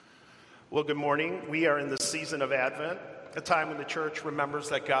Well, good morning. We are in the season of Advent, a time when the church remembers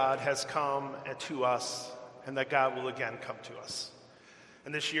that God has come to us and that God will again come to us.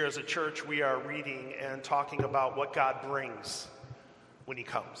 And this year as a church, we are reading and talking about what God brings when he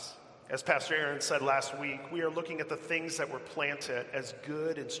comes. As Pastor Aaron said last week, we are looking at the things that were planted as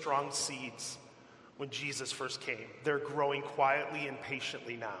good and strong seeds when Jesus first came. They're growing quietly and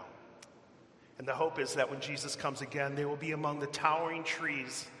patiently now. And the hope is that when Jesus comes again, they will be among the towering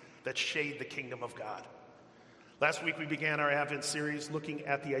trees that shade the kingdom of God. Last week we began our Advent series looking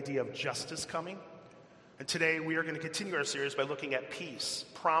at the idea of justice coming. And today we are going to continue our series by looking at peace,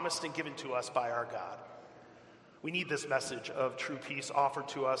 promised and given to us by our God. We need this message of true peace offered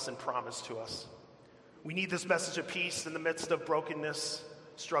to us and promised to us. We need this message of peace in the midst of brokenness,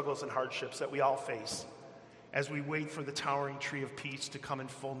 struggles, and hardships that we all face as we wait for the towering tree of peace to come in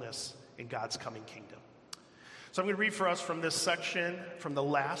fullness in God's coming kingdom. So I'm going to read for us from this section from the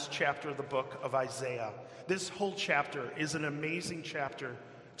last chapter of the book of Isaiah. This whole chapter is an amazing chapter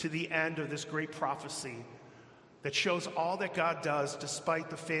to the end of this great prophecy that shows all that God does despite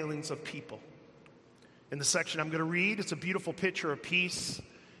the failings of people. In the section I'm going to read, it's a beautiful picture of peace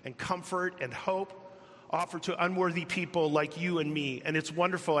and comfort and hope offered to unworthy people like you and me. And it's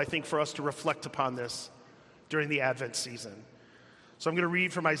wonderful, I think, for us to reflect upon this during the Advent season. So I'm going to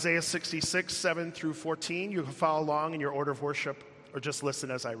read from Isaiah 66, 7 through 14. You can follow along in your order of worship or just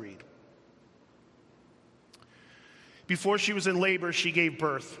listen as I read. Before she was in labor, she gave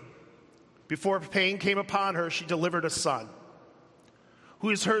birth. Before pain came upon her, she delivered a son. Who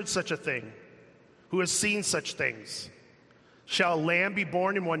has heard such a thing? Who has seen such things? Shall a lamb be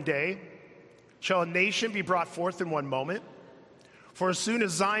born in one day? Shall a nation be brought forth in one moment? For as soon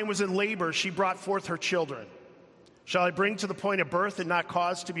as Zion was in labor, she brought forth her children. Shall I bring to the point of birth and not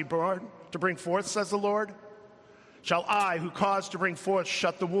cause to be born, to bring forth, says the Lord? Shall I, who caused to bring forth,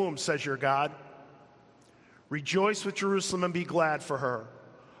 shut the womb, says your God? Rejoice with Jerusalem and be glad for her,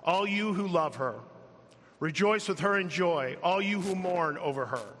 all you who love her. Rejoice with her in joy, all you who mourn over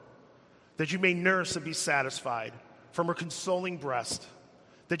her, that you may nurse and be satisfied from her consoling breast,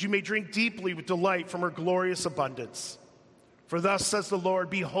 that you may drink deeply with delight from her glorious abundance. For thus says the Lord,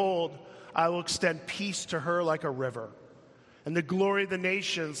 behold, I will extend peace to her like a river, and the glory of the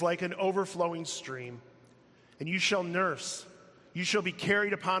nations like an overflowing stream. And you shall nurse, you shall be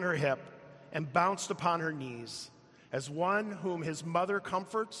carried upon her hip, and bounced upon her knees. As one whom his mother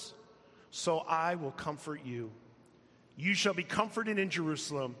comforts, so I will comfort you. You shall be comforted in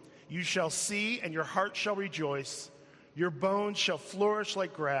Jerusalem. You shall see, and your heart shall rejoice. Your bones shall flourish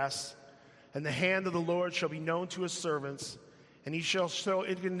like grass, and the hand of the Lord shall be known to his servants, and he shall show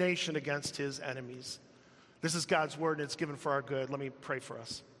indignation against his enemies. This is God's word, and it's given for our good. Let me pray for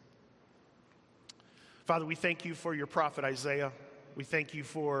us. Father, we thank you for your prophet Isaiah. We thank you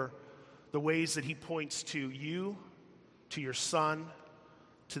for the ways that he points to you, to your son,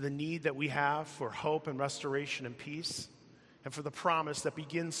 to the need that we have for hope and restoration and peace, and for the promise that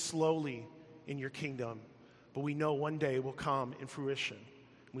begins slowly in your kingdom, but we know one day will come in fruition.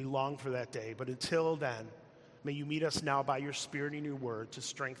 We long for that day, but until then, may you meet us now by your Spirit and your word to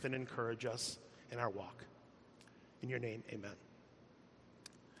strengthen and encourage us in our walk. In your name, amen.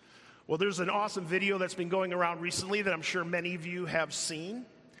 Well, there's an awesome video that's been going around recently that I'm sure many of you have seen.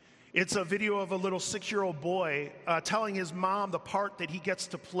 It's a video of a little 6-year-old boy telling his mom the part that he gets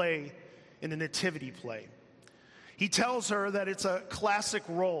to play in a nativity play. He tells her that it's a classic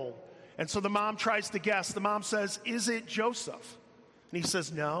role, and so the mom tries to guess. The mom says, "Is it Joseph?" And he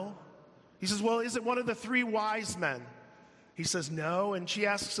says, "No." He says, "Well, is it one of the 3 wise men?" He says, "No." And she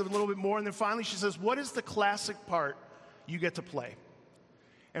asks him a little bit more, and then finally she says, "What is the classic part you get to play?"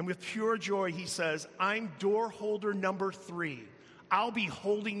 And with pure joy, he says, "I'm door holder number 3. I'll be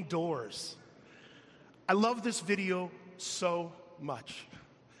holding doors." I love this video so much.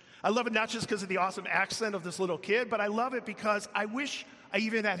 I love it not just because of the awesome accent of this little kid, but I love it because I wish I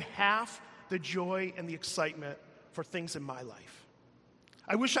even had half the joy and the excitement for things in my life.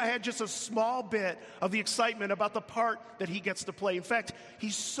 I wish I had just a small bit of the excitement about the part that he gets to play. In fact,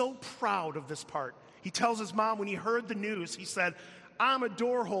 he's so proud of this part. He tells his mom when he heard the news, he said, "I'm a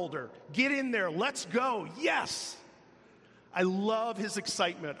door holder. Get in there. Let's go. Yes." I love his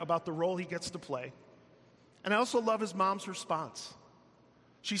excitement about the role he gets to play. And I also love his mom's response.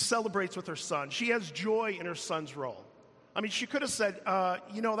 She celebrates with her son. She has joy in her son's role. I mean, she could have said,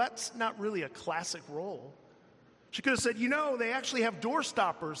 that's not really a classic role. She could have said, they actually have door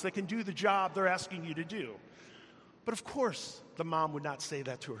stoppers that can do the job they're asking you to do. But of course, the mom would not say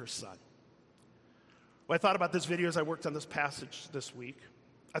that to her son. Well, I thought about this video as I worked on this passage this week.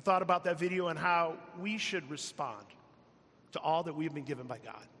 I thought about that video and how we should respond to all that we've been given by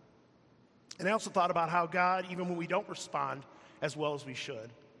God. And I also thought about how God, even when we don't respond as well as we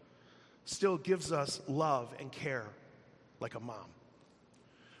should, still gives us love and care like a mom.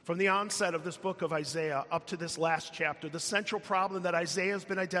 From the onset of this book of Isaiah up to this last chapter, the central problem that Isaiah has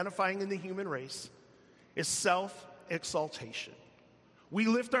been identifying in the human race is self-exaltation. We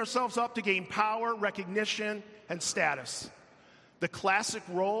lift ourselves up to gain power, recognition, and status. The classic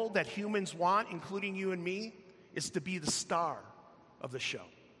role that humans want, including you and me, is to be the star of the show.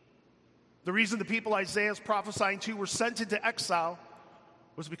 The reason the people Isaiah is prophesying to were sent into exile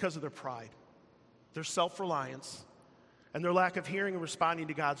was because of their pride, their self-reliance, and their lack of hearing and responding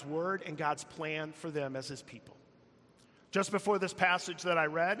to God's word and God's plan for them as his people. Just before this passage that I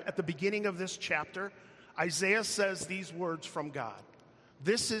read, at the beginning of this chapter, Isaiah says these words from God.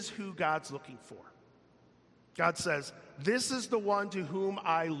 This is who God's looking for. God says, "This is the one to whom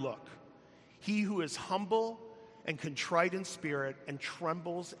I look, he who is humble and contrite in spirit and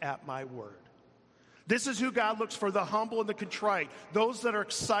trembles at my word." This is who God looks for, the humble and the contrite, those that are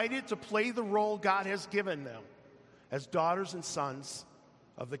excited to play the role God has given them as daughters and sons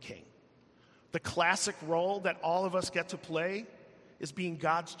of the King. The classic role that all of us get to play is being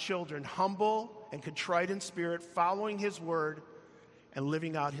God's children, humble and contrite in spirit, following his word and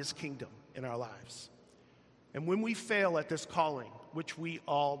living out his kingdom in our lives. And when we fail at this calling, which we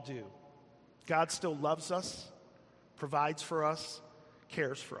all do, God still loves us, provides for us,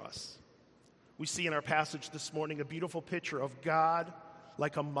 cares for us. We see in our passage this morning a beautiful picture of God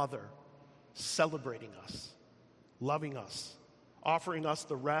like a mother, celebrating us, loving us, offering us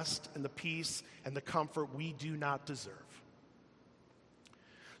the rest and the peace and the comfort we do not deserve.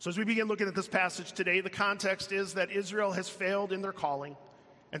 So as we begin looking at this passage today, the context is that Israel has failed in their calling,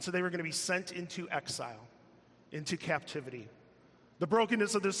 and so they were going to be sent into exile, into captivity. The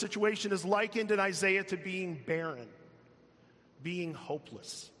brokenness of this situation is likened in Isaiah to being barren, being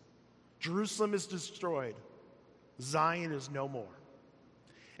hopeless. Jerusalem is destroyed. Zion is no more.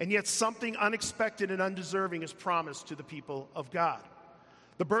 And yet something unexpected and undeserving is promised to the people of God.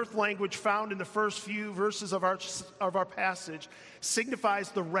 The birth language found in the first few verses of our passage signifies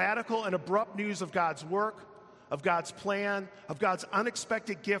the radical and abrupt news of God's work, of God's plan, of God's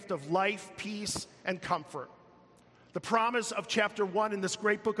unexpected gift of life, peace, and comfort. The promise of chapter 1 in this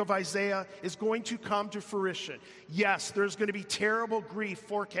great book of Isaiah is going to come to fruition. Yes, there's going to be terrible grief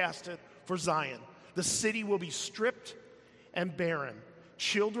forecasted for Zion. The city will be stripped and barren.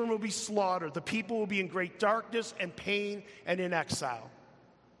 Children will be slaughtered. The people will be in great darkness and pain and in exile.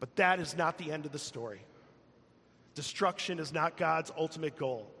 But that is not the end of the story. Destruction is not God's ultimate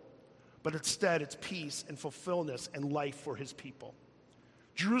goal, but instead it's peace and fulfillment and life for his people.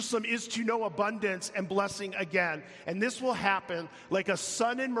 Jerusalem is to know abundance and blessing again, and this will happen like a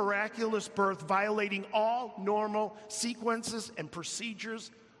sudden miraculous birth, violating all normal sequences and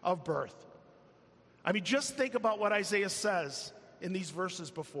procedures of birth. I mean, just think about what Isaiah says in these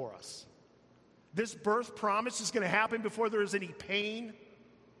verses before us. This birth promise is going to happen before there is any pain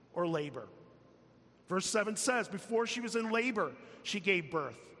or labor. Verse 7 says, before she was in labor, she gave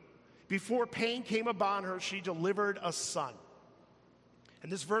birth. Before pain came upon her, she delivered a son.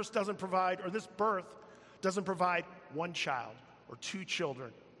 And this birth doesn't provide one child or two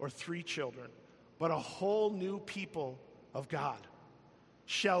children or three children, but a whole new people of God.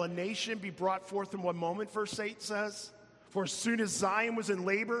 Shall a nation be brought forth in one moment, verse 8 says? For as soon as Zion was in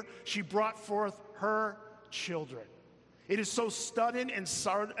labor, she brought forth her children. It is so sudden and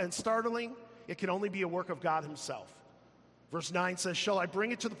startling, it can only be a work of God himself. Verse 9 says, shall I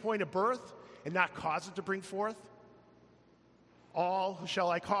bring it to the point of birth and not cause it to bring forth? All shall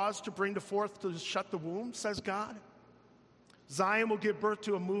I cause to bring forth to shut the womb, says God. Zion will give birth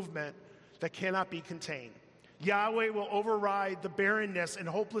to a movement that cannot be contained. Yahweh will override the barrenness and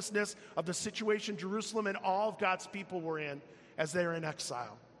hopelessness of the situation Jerusalem and all of God's people were in as they are in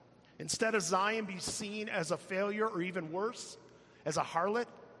exile. Instead of Zion be seen as a failure or even worse, as a harlot,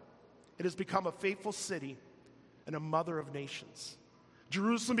 it has become a faithful city and a mother of nations.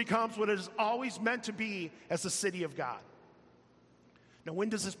 Jerusalem becomes what it is always meant to be as the city of God. Now, when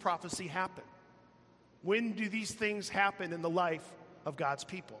does this prophecy happen? When do these things happen in the life of God's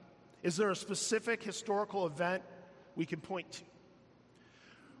people? Is there a specific historical event we can point to?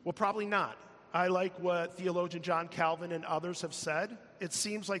 Well, probably not. I like what theologian John Calvin and others have said. It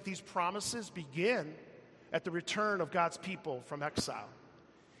seems like these promises begin at the return of God's people from exile.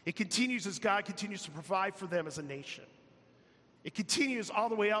 It continues as God continues to provide for them as a nation. It continues all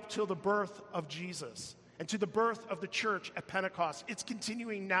the way up till the birth of Jesus and to the birth of the church at Pentecost. It's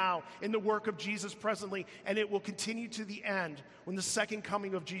continuing now in the work of Jesus presently, and it will continue to the end when the second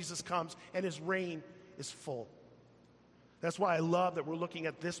coming of Jesus comes and his reign is full. That's why I love that we're looking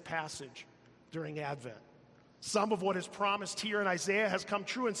at this passage during Advent. Some of what is promised here in Isaiah has come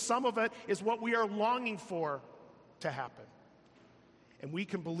true, and some of it is what we are longing for to happen. And we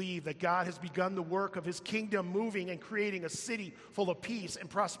can believe that God has begun the work of his kingdom, moving and creating a city full of peace and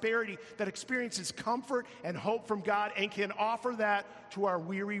prosperity that experiences comfort and hope from God and can offer that to our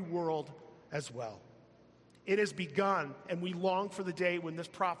weary world as well. It has begun, and we long for the day when this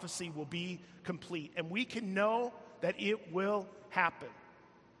prophecy will be complete. And we can know that it will happen.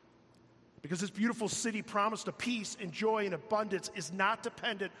 Because this beautiful city promised of peace and joy and abundance is not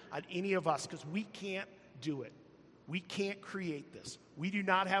dependent on any of us, because we can't do it. We can't create this. We do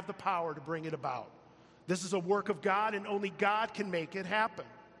not have the power to bring it about. This is a work of God, and only God can make it happen.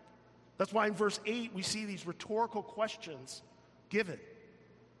 That's why in verse 8 we see these rhetorical questions given.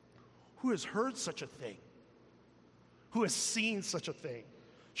 Who has heard such a thing? Who has seen such a thing?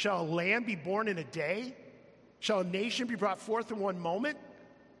 Shall a lamb be born in a day? Shall a nation be brought forth in one moment?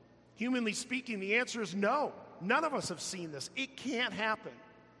 Humanly speaking, the answer is no. None of us have seen this. It can't happen.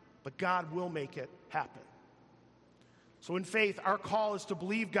 But God will make it happen. So in faith, our call is to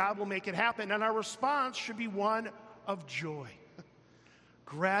believe God will make it happen, and our response should be one of joy.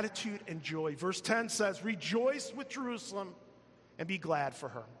 Gratitude and joy. Verse 10 says, rejoice with Jerusalem and be glad for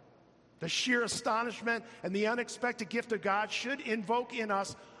her. The sheer astonishment and the unexpected gift of God should invoke in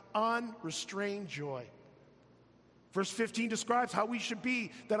us unrestrained joy. Verse 15 describes how we should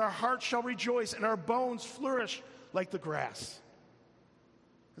be, that our hearts shall rejoice and our bones flourish like the grass.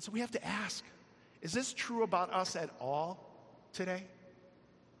 And so we have to ask, is this true about us at all today?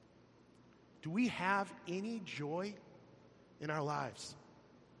 Do we have any joy in our lives?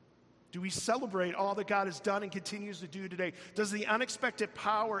 Do we celebrate all that God has done and continues to do today? Does the unexpected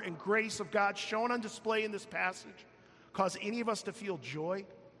power and grace of God shown on display in this passage cause any of us to feel joy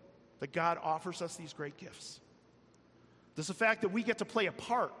that God offers us these great gifts? Does the fact that we get to play a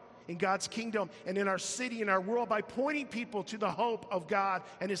part in God's kingdom and in our city and our world by pointing people to the hope of God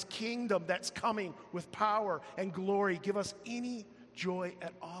and his kingdom that's coming with power and glory give us any joy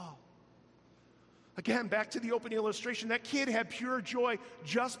at all? Again, back to the opening illustration, that kid had pure joy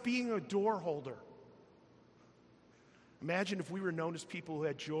just being a door holder. Imagine if we were known as people who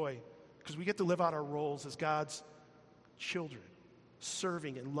had joy because we get to live out our roles as God's children,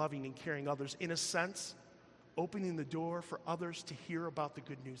 serving and loving and caring others, in a sense, opening the door for others to hear about the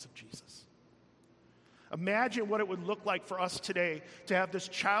good news of Jesus. Imagine what it would look like for us today to have this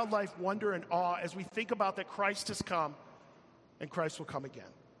childlike wonder and awe as we think about that Christ has come and Christ will come again.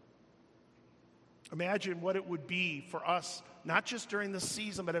 Imagine what it would be for us, not just during this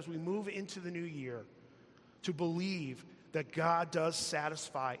season, but as we move into the new year, to believe that God does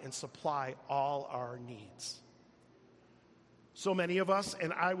satisfy and supply all our needs. So many of us,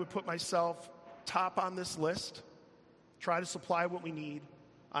 and I would put myself top on this list, try to supply what we need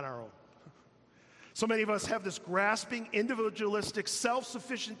on our own. So many of us have this grasping, individualistic,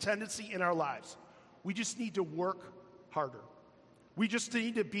 self-sufficient tendency in our lives. We just need to work harder. We just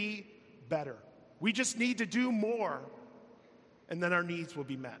need to be better. We just need to do more, and then our needs will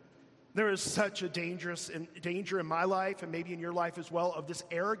be met. There is such a danger in my life, and maybe in your life as well, of this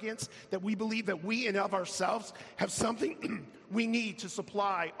arrogance that we believe that we in of ourselves have something we need to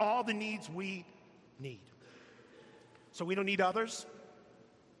supply all the needs we need. So we don't need others.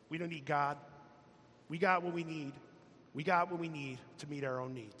 We don't need God. We got what we need. We got what we need to meet our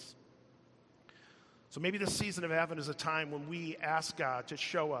own needs. So maybe this season of Advent is a time when we ask God to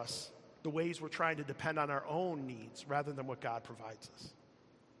show us the ways we're trying to depend on our own needs rather than what God provides us.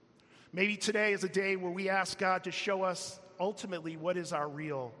 Maybe today is a day where we ask God to show us ultimately what is our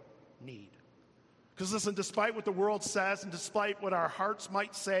real need. Because listen, despite what the world says and despite what our hearts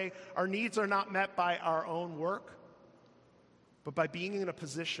might say, our needs are not met by our own work, but by being in a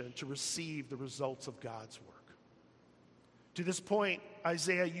position to receive the results of God's work. To this point,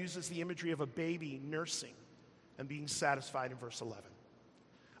 Isaiah uses the imagery of a baby nursing and being satisfied in verse 11.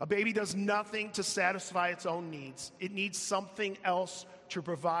 A baby does nothing to satisfy its own needs. It needs something else to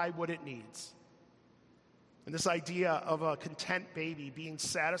provide what it needs. And this idea of a content baby being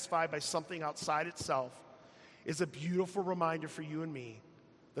satisfied by something outside itself is a beautiful reminder for you and me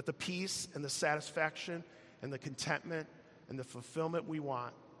that the peace and the satisfaction and the contentment and the fulfillment we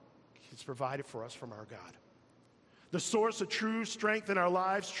want is provided for us from our God. The source of true strength in our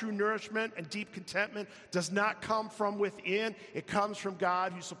lives, true nourishment and deep contentment does not come from within. It comes from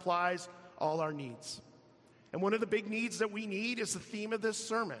God who supplies all our needs. And one of the big needs that we need is the theme of this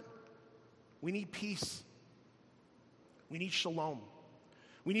sermon. We need peace. We need shalom.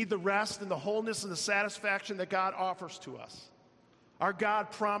 We need the rest and the wholeness and the satisfaction that God offers to us. Our God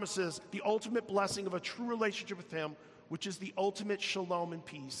promises the ultimate blessing of a true relationship with him, which is the ultimate shalom and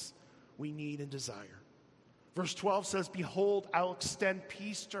peace, we need and desire. Verse 12 says, "Behold, I'll extend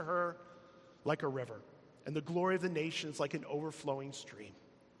peace to her like a river, and the glory of the nations like an overflowing stream."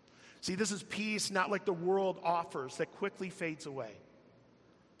 See, this is peace not like the world offers that quickly fades away.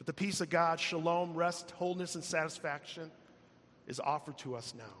 But the peace of God, shalom, rest, wholeness, and satisfaction is offered to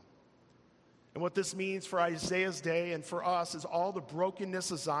us now. And what this means for Isaiah's day and for us is all the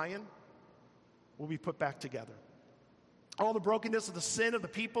brokenness of Zion will be put back together. All the brokenness of the sin of the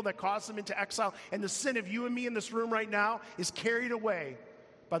people that caused them into exile and the sin of you and me in this room right now is carried away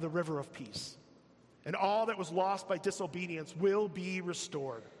by the river of peace. And all that was lost by disobedience will be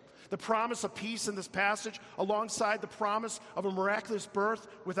restored. The promise of peace in this passage, alongside the promise of a miraculous birth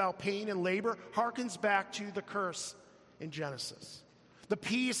without pain and labor, harkens back to the curse in Genesis. The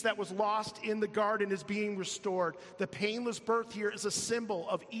peace that was lost in the garden is being restored. The painless birth here is a symbol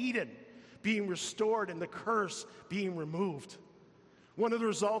of Eden being restored and the curse being removed. One of the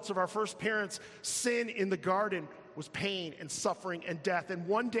results of our first parents' sin in the garden was pain and suffering and death. And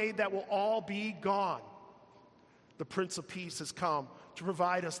one day that will all be gone. The Prince of Peace has come to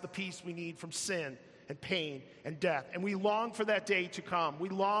provide us the peace we need from sin and pain and death. And we long for that day to come. We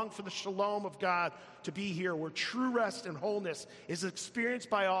long for the shalom of God to be here, where true rest and wholeness is experienced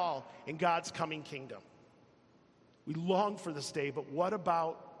by all in God's coming kingdom. We long for this day, but what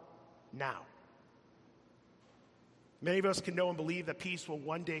about now? Many of us can know and believe that peace will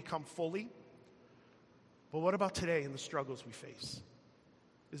one day come fully. But what about today and the struggles we face?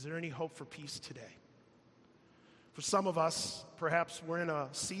 Is there any hope for peace today? For some of us, perhaps we're in a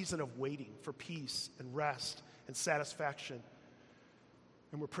season of waiting for peace and rest and satisfaction,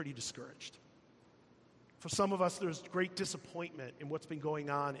 and we're pretty discouraged. For some of us, there's great disappointment in what's been going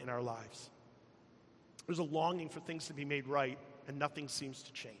on in our lives. There's a longing for things to be made right, and nothing seems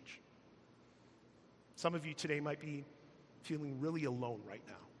to change. Some of you today might be feeling really alone right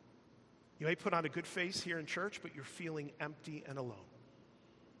now. You may put on a good face here in church, but you're feeling empty and alone.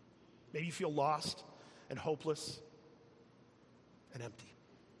 Maybe you feel lost and hopeless and empty.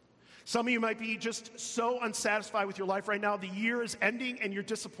 Some of you might be just so unsatisfied with your life right now. The year is ending and you're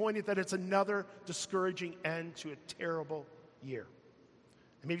disappointed that it's another discouraging end to a terrible year.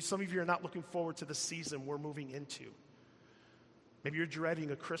 And maybe some of you are not looking forward to the season we're moving into. Maybe you're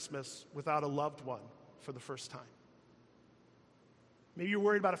dreading a Christmas without a loved one for the first time. Maybe you're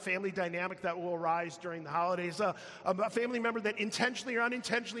worried about a family dynamic that will arise during the holidays, a family member that intentionally or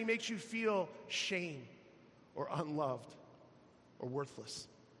unintentionally makes you feel shame or unloved or worthless.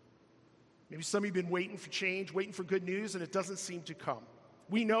 Maybe some of you have been waiting for change, waiting for good news, and it doesn't seem to come.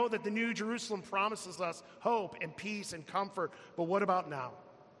 We know that the New Jerusalem promises us hope and peace and comfort, but what about now?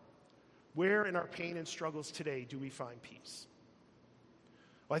 Where in our pain and struggles today do we find peace?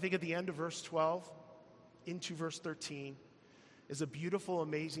 Well, I think at the end of verse 12 into verse 13 is a beautiful,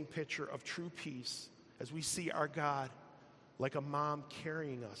 amazing picture of true peace as we see our God like a mom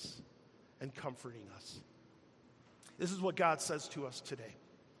carrying us and comforting us. This is what God says to us today.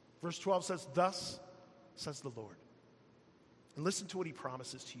 Verse 12 says, "Thus says the Lord." And listen to what he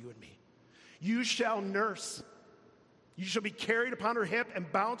promises to you and me. "You shall nurse. You shall be carried upon her hip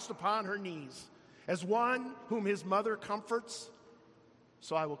and bounced upon her knees. As one whom his mother comforts,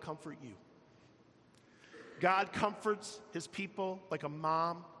 so I will comfort you." God comforts his people like a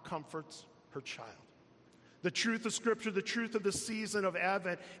mom comforts her child. The truth of Scripture, the truth of the season of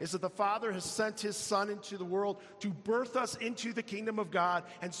Advent is that the Father has sent his Son into the world to birth us into the kingdom of God,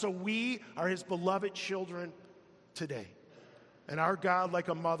 and so we are his beloved children today. And our God, like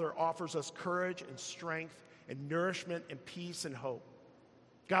a mother, offers us courage and strength and nourishment and peace and hope.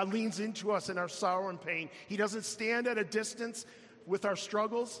 God leans into us in our sorrow and pain. He doesn't stand at a distance with our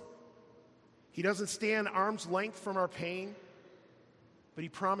struggles. He doesn't stand arm's length from our pain, but he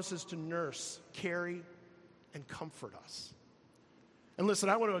promises to nurse, carry, and comfort us. And listen,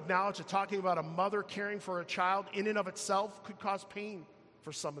 I want to acknowledge that talking about a mother caring for a child in and of itself could cause pain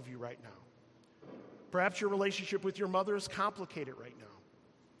for some of you right now. Perhaps your relationship with your mother is complicated right now.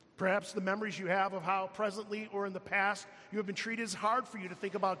 Perhaps the memories you have of how presently or in the past you have been treated is hard for you to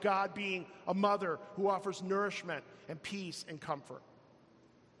think about God being a mother who offers nourishment and peace and comfort.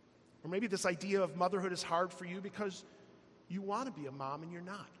 Or maybe this idea of motherhood is hard for you because you want to be a mom and you're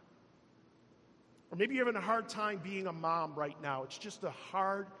not. Or maybe you're having a hard time being a mom right now. It's just a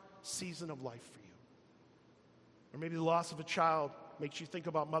hard season of life for you. Or maybe the loss of a child makes you think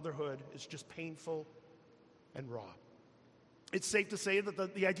about motherhood is just painful and raw. It's safe to say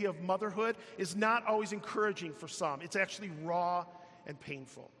that the idea of motherhood is not always encouraging for some. It's actually raw and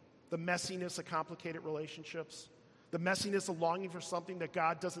painful. The messiness of complicated relationships, The messiness of longing for something that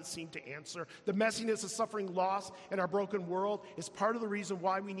God doesn't seem to answer. The messiness of suffering loss in our broken world is part of the reason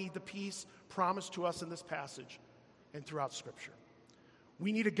why we need the peace promised to us in this passage and throughout Scripture.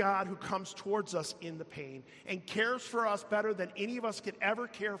 We need a God who comes towards us in the pain and cares for us better than any of us could ever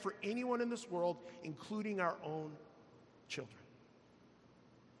care for anyone in this world, including our own children.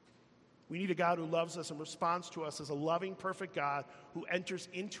 We need a God who loves us and responds to us as a loving, perfect God who enters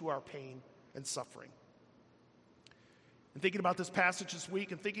into our pain and suffering. And thinking about this passage this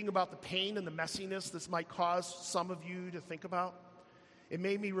week and thinking about the pain and the messiness this might cause some of you to think about, it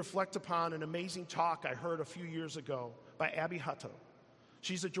made me reflect upon an amazing talk I heard a few years ago by Abby Hutto.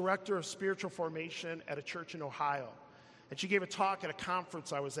 She's a director of spiritual formation at a church in Ohio. And she gave a talk at a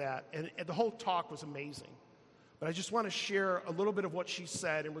conference I was at, and the whole talk was amazing. But I just want to share a little bit of what she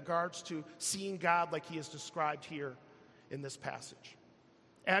said in regards to seeing God like he is described here in this passage.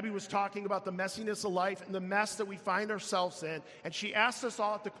 Abby was talking about the messiness of life and the mess that we find ourselves in, and she asked us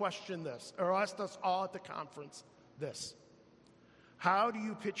all at the conference this: how do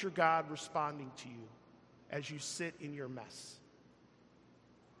you picture God responding to you as you sit in your mess?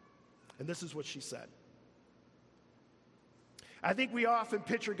 And this is what she said. I think we often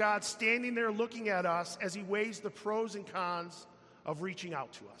picture God standing there looking at us as he weighs the pros and cons of reaching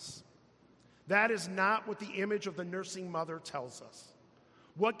out to us. That is not what the image of the nursing mother tells us.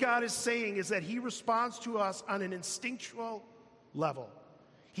 What God is saying is that he responds to us on an instinctual level.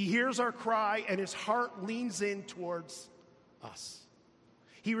 He hears our cry and his heart leans in towards us.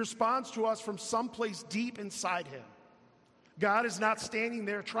 He responds to us from someplace deep inside him. God is not standing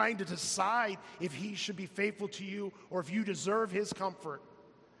there trying to decide if he should be faithful to you or if you deserve his comfort.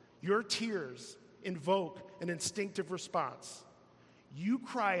 Your tears invoke an instinctive response. You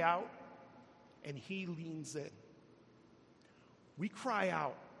cry out, and he leans in. We cry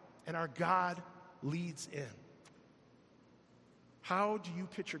out, and our God leads in. How do you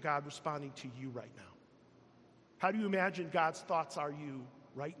picture God responding to you right now? How do you imagine God's thoughts are you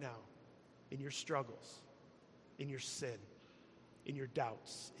right now in your struggles, in your sin, in your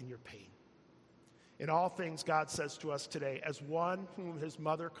doubts, in your pain? In all things, God says to us today, as one whom his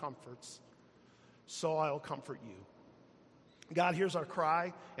mother comforts, so I'll comfort you. God hears our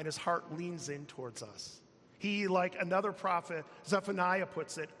cry, and his heart leans in towards us. He, like another prophet, Zephaniah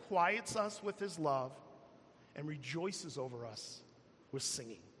puts it, quiets us with his love and rejoices over us with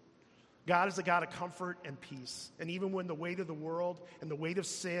singing. God is a God of comfort and peace. And even when the weight of the world and the weight of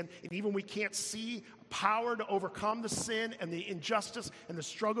sin, and even we can't see power to overcome the sin and the injustice and the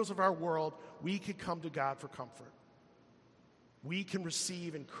struggles of our world, we can come to God for comfort. We can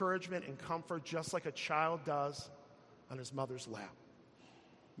receive encouragement and comfort just like a child does on his mother's lap.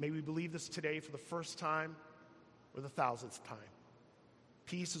 May we believe this today for the first time or the 1,000th time.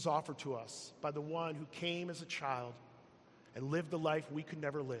 Peace is offered to us by the one who came as a child and lived the life we could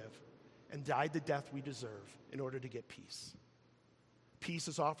never live and died the death we deserve in order to get peace. Peace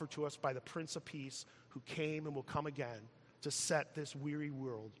is offered to us by the Prince of Peace who came and will come again to set this weary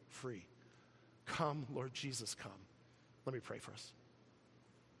world free. Come, Lord Jesus, come. Let me pray for us.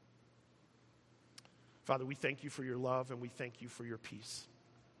 Father, we thank you for your love and we thank you for your peace.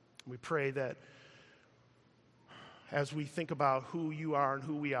 We pray that as we think about who you are and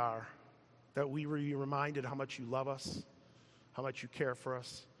who we are, that we be reminded how much you love us, how much you care for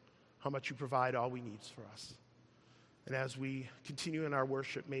us, how much you provide all we need for us. And as we continue in our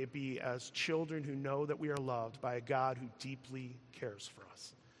worship, may it be as children who know that we are loved by a God who deeply cares for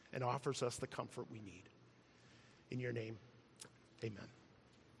us and offers us the comfort we need. In your name, amen.